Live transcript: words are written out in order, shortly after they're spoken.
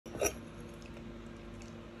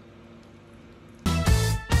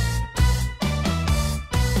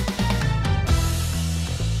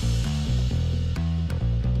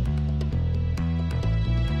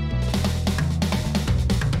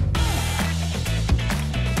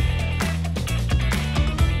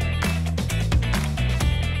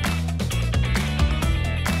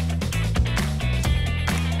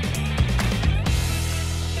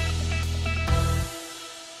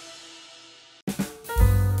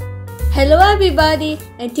Hello everybody,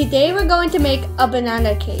 and today we're going to make a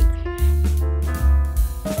banana cake.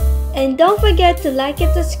 And don't forget to like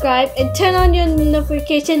and subscribe and turn on your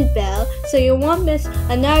notification bell so you won't miss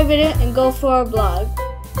another video and go for a vlog.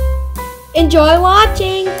 Enjoy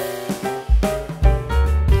watching!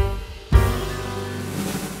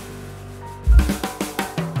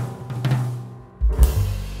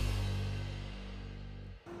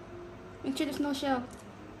 Make sure there's no shell.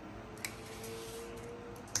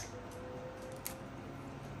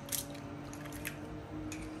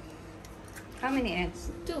 How many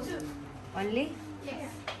eggs? Two. Only?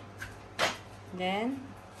 Yes. Then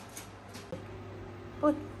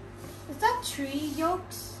put. Is that 3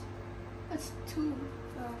 yolks? That's 2.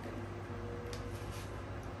 Oh,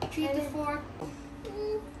 okay. 3 to 4.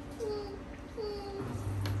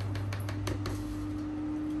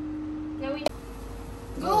 Now we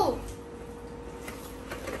go.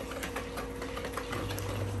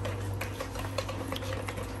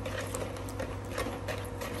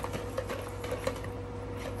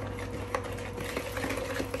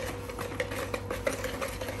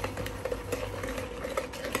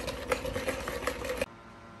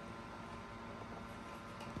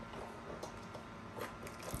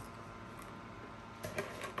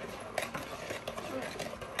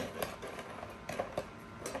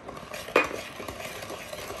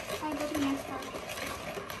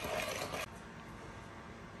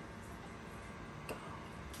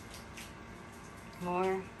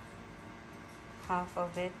 More. Half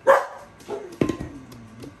of it.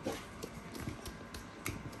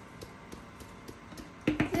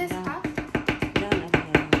 This half? Down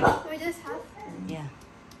again. Or this half? Yeah.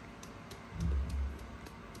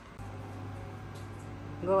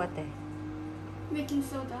 Go ate. Baking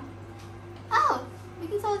soda. Oh!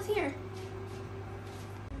 Baking soda's here.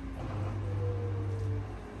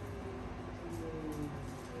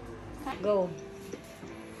 Go.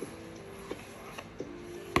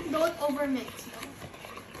 Don't overmix.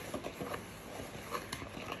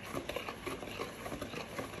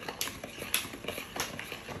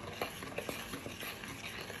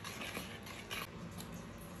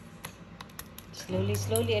 Slowly,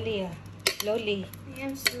 slowly, Aliyah. Slowly. I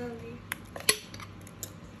am slowly.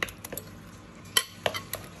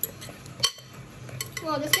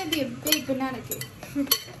 Well, this is gonna be a big banana cake.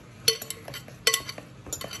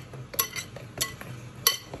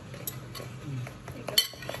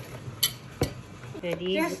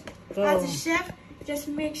 Ready? Just, go. as a chef, just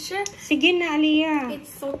make sure Sige na, Aliyah.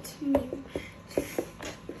 it's so new.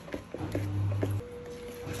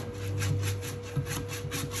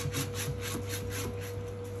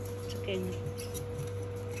 It's okay na.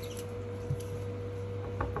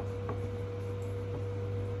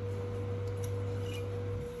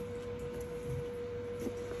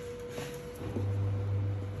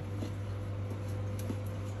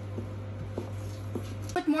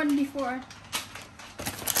 Put more than before.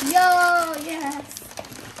 Yo, yes.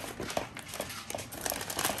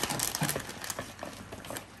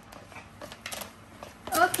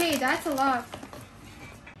 Okay, that's a lot.